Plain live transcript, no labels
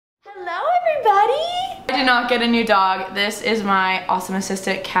I did not get a new dog. This is my awesome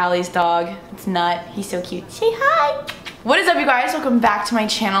assistant, Callie's dog. It's Nut. He's so cute. Say hi. What is up, you guys? Welcome back to my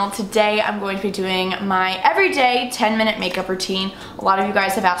channel. Today I'm going to be doing my everyday 10-minute makeup routine. A lot of you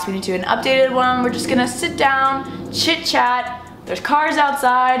guys have asked me to do an updated one. We're just gonna sit down, chit chat. There's cars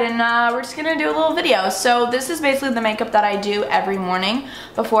outside, and we're just gonna do a little video. So this is basically the makeup that I do every morning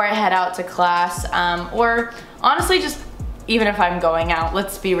before I head out to class, or honestly just even if I'm going out.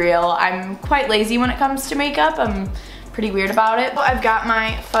 Let's be real, I'm quite lazy when it comes to makeup. I'm pretty weird about it. I've got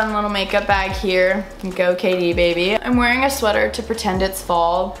my fun little makeup bag here. Go KD, baby. I'm wearing a sweater to pretend it's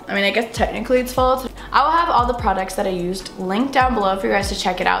fall. I mean, I guess technically it's fall. I will have all the products that I used linked down below for you guys to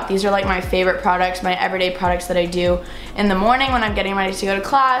check it out. These are like my favorite products, my everyday products that I do in the morning when I'm getting ready to go to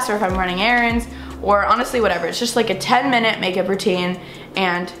class, or if I'm running errands, or honestly whatever. It's just like a 10-minute makeup routine,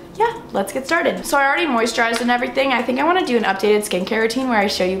 and yeah, let's get started. So I already moisturized and everything. I think I want to do an updated skincare routine where I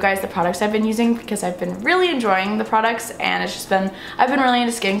show you guys the products I've been using, because I've been really enjoying the products, and it's just been, I've been really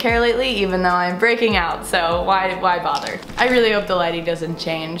into skincare lately, even though I'm breaking out, so why bother? I really hope the lighting doesn't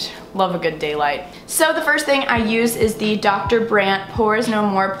change. Love a good daylight. So the first thing I use is the Dr. Brandt Pores No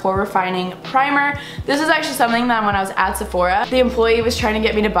More Pore Refining Primer. This is actually something that when I was at Sephora, the employee was trying to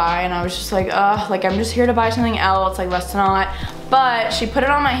get me to buy, and I was just like, ugh, like I'm just here to buy something else, like let's not. But she put it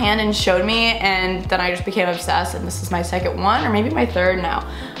on my hand and showed me, and then I just became obsessed, and this is my second one, or maybe my third now.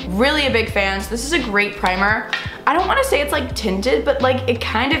 Really a big fan. So this is a great primer. I don't want to say it's like tinted, but like it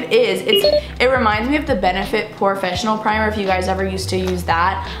kind of is. It reminds me of the Benefit Professional Primer, if you guys ever used to use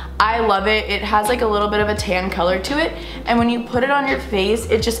that. I love it. It has like a little bit of a tan color to it, and when you put it on your face,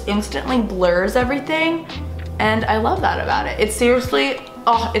 it just instantly blurs everything, and I love that about it. It seriously,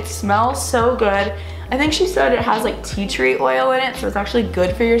 oh, it smells so good. I think she said it has like tea tree oil in it, so it's actually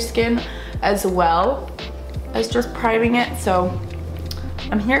good for your skin as well as just priming it, so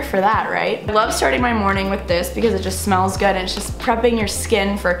I'm here for that, right? I love starting my morning with this because it just smells good, and it's just prepping your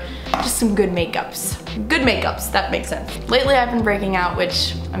skin for just some good makeups. Good makeups, that makes sense. Lately I've been breaking out,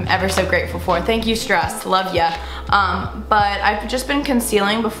 which I'm ever so grateful for. Thank you, stress, love ya. But I've just been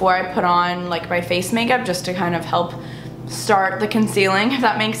concealing before I put on like my face makeup, just to kind of help start the concealing, if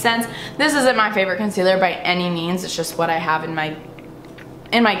that makes sense. This isn't my favorite concealer by any means. It's just what I have in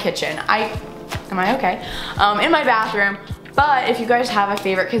my kitchen. Am I okay? In my bathroom. But if you guys have a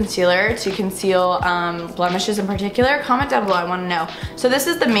favorite concealer to conceal blemishes in particular, comment down below, I want to know. So this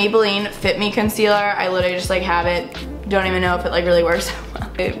is the Maybelline Fit Me Concealer. I literally just like have it. Don't even know if it like really works.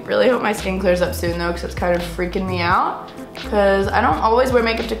 I really hope my skin clears up soon though, because it's kind of freaking me out. Because I don't always wear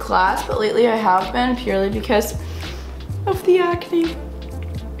makeup to class, but lately I have been, purely because of the acne.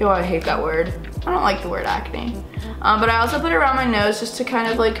 Oh, I hate that word. I don't like the word acne. But I also put it around my nose just to kind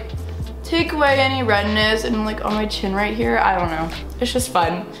of like take away any redness, and like on my chin right here. I don't know. It's just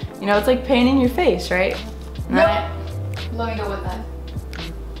fun. You know, it's like painting your face, right? No. Let me go with that.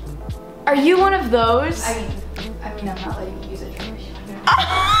 Are you one of those? I mean, I'm not letting you use it.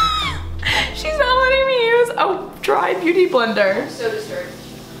 She's not letting me use a dry beauty blender. I'm so disturbed.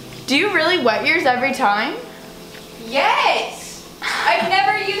 Do you really wet yours every time? Yes! I've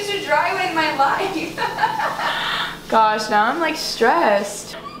never used a dry one in my life. Gosh, now I'm like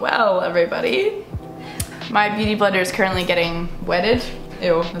stressed. Well, everybody, my beauty blender is currently getting wetted.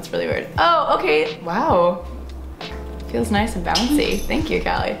 Ew, that's really weird. Oh, okay, wow. Feels nice and bouncy. Thank you,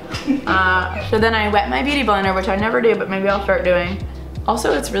 Callie. So then I wet my beauty blender, which I never do, but maybe I'll start doing.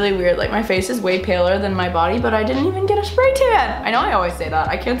 Also, it's really weird, like my face is way paler than my body, but I didn't even get a spray tan. I know I always say that.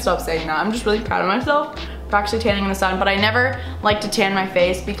 I can't stop saying that. I'm just really proud of myself for actually tanning in the sun, but I never like to tan my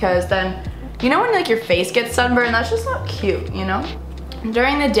face, because then, you know when like your face gets sunburned, that's just not cute, you know?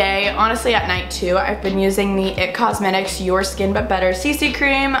 During the day, honestly at night too, I've been using the IT Cosmetics Your Skin But Better CC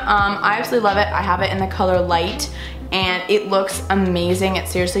Cream. I absolutely love it. I have it in the color Light, and it looks amazing. It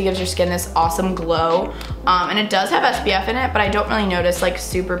seriously gives your skin this awesome glow. And it does have SPF in it, but I don't really notice like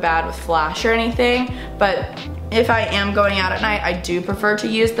super bad with flash or anything. But if I am going out at night, I do prefer to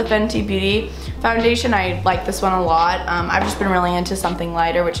use the Fenty Beauty foundation. I like this one a lot. I've just been really into something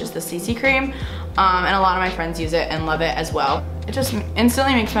lighter, which is the CC Cream. And a lot of my friends use it and love it as well. It just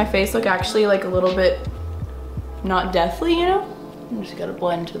instantly makes my face look actually like a little bit not deathly, you know? I'm just gotta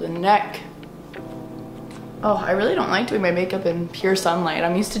blend to the neck. Oh, I really don't like doing my makeup in pure sunlight.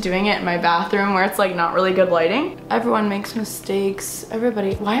 I'm used to doing it in my bathroom where it's like not really good lighting. Everyone makes mistakes.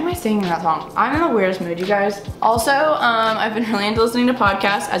 Everybody, why am I singing that song? I'm in the weirdest mood, you guys. Also, I've been really into listening to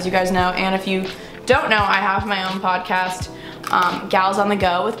podcasts, as you guys know, and if you don't know, I have my own podcast, Gals on the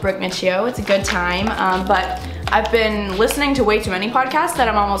Go with Brooke Michio. It's a good time, but I've been listening to way too many podcasts that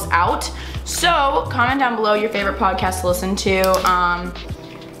I'm almost out. So comment down below your favorite podcast to listen to.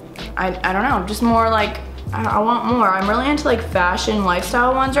 I don't know, just more like, I want more. I'm really into like fashion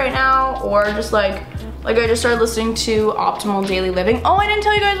lifestyle ones right now, or just like I just started listening to Optimal Daily Living. Oh, I didn't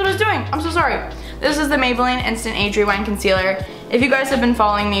tell you guys what I was doing. I'm so sorry. This is the Maybelline Instant Age Rewind Concealer. If you guys have been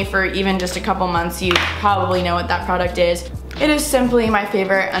following me for even just a couple months, you probably know what that product is. It is simply my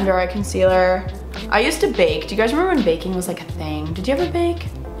favorite under eye concealer. I used to bake. Do you guys remember when baking was like a thing? Did you ever bake?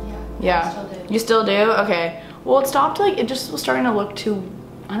 Yeah. I still do. You still do? Okay. Well, it stopped, like, it just was starting to look too,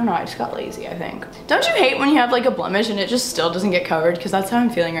 I don't know, I just got lazy, I think. Don't you hate when you have like a blemish and it just still doesn't get covered? Because that's how I'm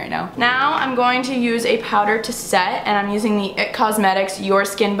feeling right now. Now I'm going to use a powder to set, and I'm using the IT Cosmetics Your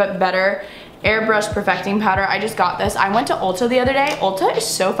Skin But Better Airbrush Perfecting Powder. I just got this. I went to Ulta the other day. Ulta is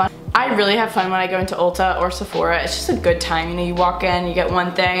so fun. I really have fun when I go into Ulta or Sephora. It's just a good time. You know, you walk in, you get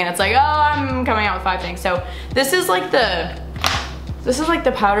one thing, and it's like, oh, I'm coming out with 5 things. So this is like the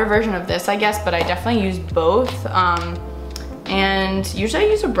powder version of this, I guess, but I definitely use both. And usually I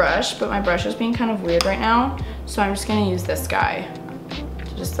use a brush, but my brush is being kind of weird right now. So I'm just gonna use this guy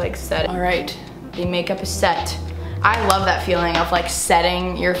to just like set it. All right, the makeup is set. I love that feeling of like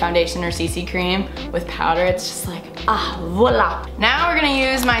setting your foundation or CC cream with powder. It's just like, ah, voila. Now we're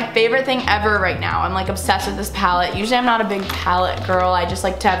gonna use my favorite thing ever right now. I'm like obsessed with this palette. Usually I'm not a big palette girl. I just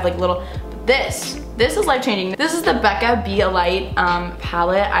like to have like little, this is life-changing. This is the Becca Be a Light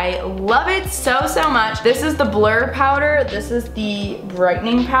palette. I love it so much. This is the blur powder, this is the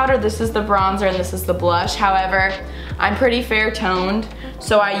brightening powder, this is the bronzer, and this is the blush. However, I'm pretty fair toned,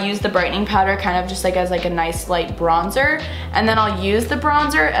 so I use the brightening powder kind of just like as like a nice light bronzer, and then I'll use the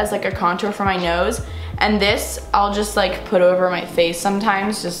bronzer as like a contour for my nose, and this I'll just like put over my face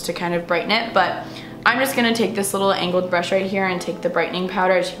sometimes just to kind of brighten it. But I'm just gonna take this little angled brush right here and take the brightening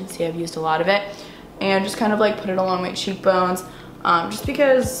powder. As you can see, I've used a lot of it, and just kind of like put it along my cheekbones, just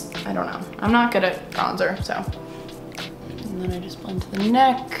because, I don't know, I'm not good at bronzer, so. And then I just blend to the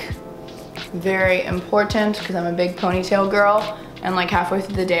neck. Very important, because I'm a big ponytail girl, and like halfway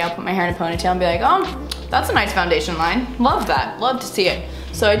through the day, I'll put my hair in a ponytail and be like, oh, that's a nice foundation line. Love that, love to see it.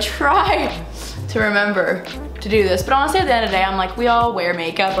 So I try to remember to do this, but honestly at the end of the day, I'm like, we all wear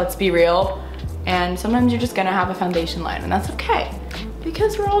makeup, let's be real. And sometimes you're just gonna have a foundation line, and that's okay,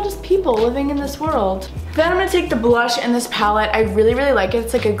 because we're all just people living in this world. Then I'm gonna take the blush in this palette. I really like it.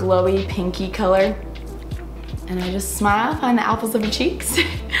 It's like a glowy pinky color. And I just smile, find the apples of your cheeks.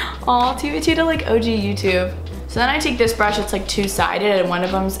 All to like OG YouTube. So then I take this brush, it's like two-sided, and one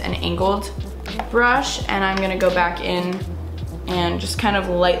of them's an angled brush, and I'm gonna go back in and just kind of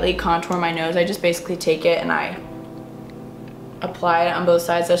lightly contour my nose. I just basically take it and I apply it on both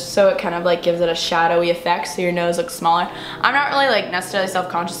sides just so it kind of like gives it a shadowy effect so your nose looks smaller. I'm not really like necessarily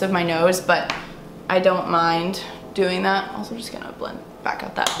self-conscious of my nose, but I don't mind doing that. Also just gonna blend back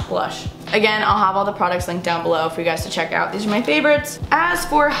out that blush. Again, I'll have all the products linked down below for you guys to check out. These are my favorites. As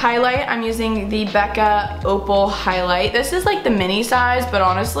for highlight, I'm using the Becca Opal highlight. This is like the mini size, but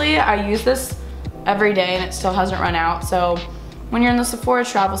honestly, I use this every day and it still hasn't run out. So when you're in the Sephora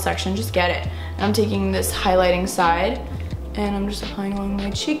travel section, just get it. And I'm taking this highlighting side, and I'm just applying along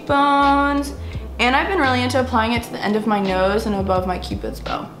my cheekbones. And I've been really into applying it to the end of my nose and above my Cupid's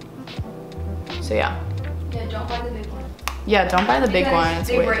bow. So yeah. Yeah, don't buy the big one. Yeah, don't buy the big one, it's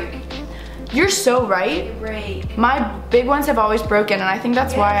they weird. break. You're so right. They break. My big ones have always broken, and I think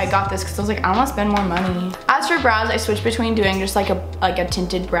that's why I got this, because I was like, I don't want to spend more money. As for brows, I switch between doing just like a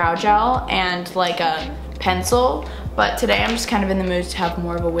tinted brow gel and like a pencil. But today I'm just kind of in the mood to have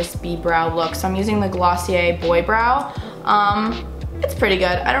more of a wispy brow look. So I'm using the Glossier Boy Brow. It's pretty good.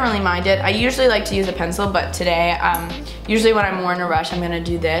 I don't really mind it. I usually like to use a pencil, but today, usually when I'm more in a rush, I'm gonna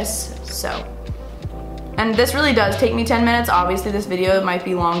do this, so. And this really does take me 10 minutes. Obviously this video might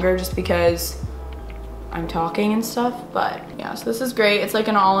be longer just because I'm talking and stuff, but yeah, so this is great. It's like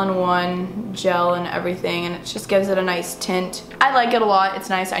an all-in-one gel and everything, and it just gives it a nice tint. I like it a lot. It's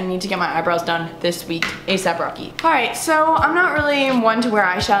nice. I need to get my eyebrows done this week, ASAP Rocky. All right, so I'm not really one to wear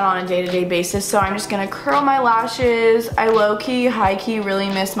eyeshadow on a day-to-day basis, so I'm just gonna curl my lashes. I low-key, high-key really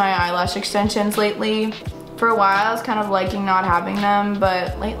miss my eyelash extensions lately. For a while, I was kind of liking not having them,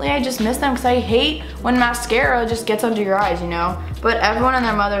 but lately I just miss them because I hate when mascara just gets under your eyes, you know? But everyone and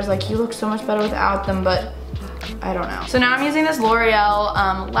their mother's like, you look so much better without them, but I don't know. So now I'm using this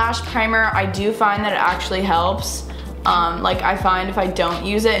L'Oreal lash primer. I do find that it actually helps. Like I find if I don't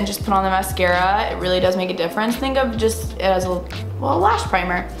use it and just put on the mascara, it really does make a difference. Think of just it as a lash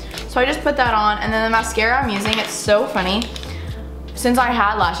primer. So I just put that on, and then the mascara I'm using, it's so funny. Since I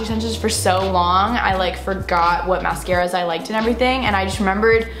had lash extensions for so long, I like forgot what mascaras I liked and everything, and I just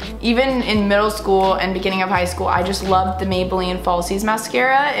remembered even in middle school and beginning of high school, I just loved the Maybelline Falsies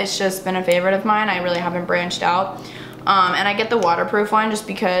mascara. It's just been a favorite of mine. I really haven't branched out. And I get the waterproof one just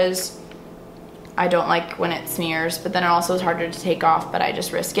because I don't like when it smears, but then it also is harder to take off, but I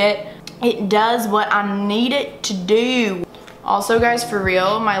just risk it. It does what I need it to do. Also guys, for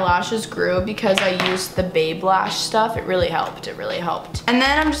real, my lashes grew because I used the Babe Lash stuff. It really helped, it really helped. And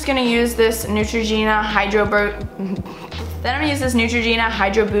then I'm just gonna use this Neutrogena Hydro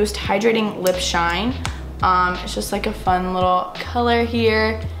Boost Hydrating Lip Shine. It's just like a fun little color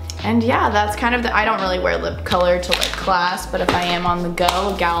here. And yeah, that's kind of I don't really wear lip color to like class, but if I am on the go,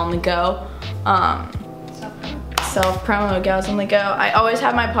 a gal on the go, self-promo gals on the go, I always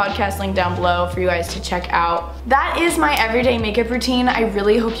have my podcast link down below for you guys to check out. That is my everyday makeup routine. I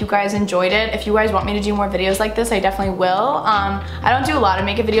really hope you guys enjoyed it. If you guys want me to do more videos like this, I definitely will. I don't do a lot of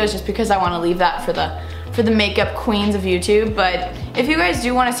makeup videos just because I want to leave that for the makeup queens of YouTube, but if you guys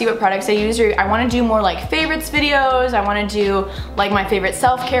do want to see what products I use, or I want to do more like favorites videos, I want to do like my favorite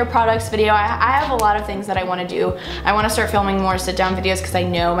self-care products video, I have a lot of things that I want to do. I want to start filming more sit-down videos because I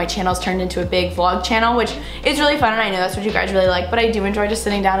know my channel's turned into a big vlog channel, which is really fun, and I know that's what you guys really like, but I do enjoy just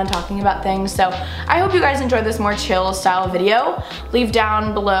sitting down and talking about things. So I hope you guys enjoyed this more chill style video. Leave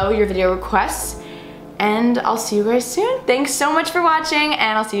down below your video requests, and I'll see you guys soon. Thanks so much for watching,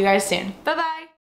 and I'll see you guys soon. Bye-bye.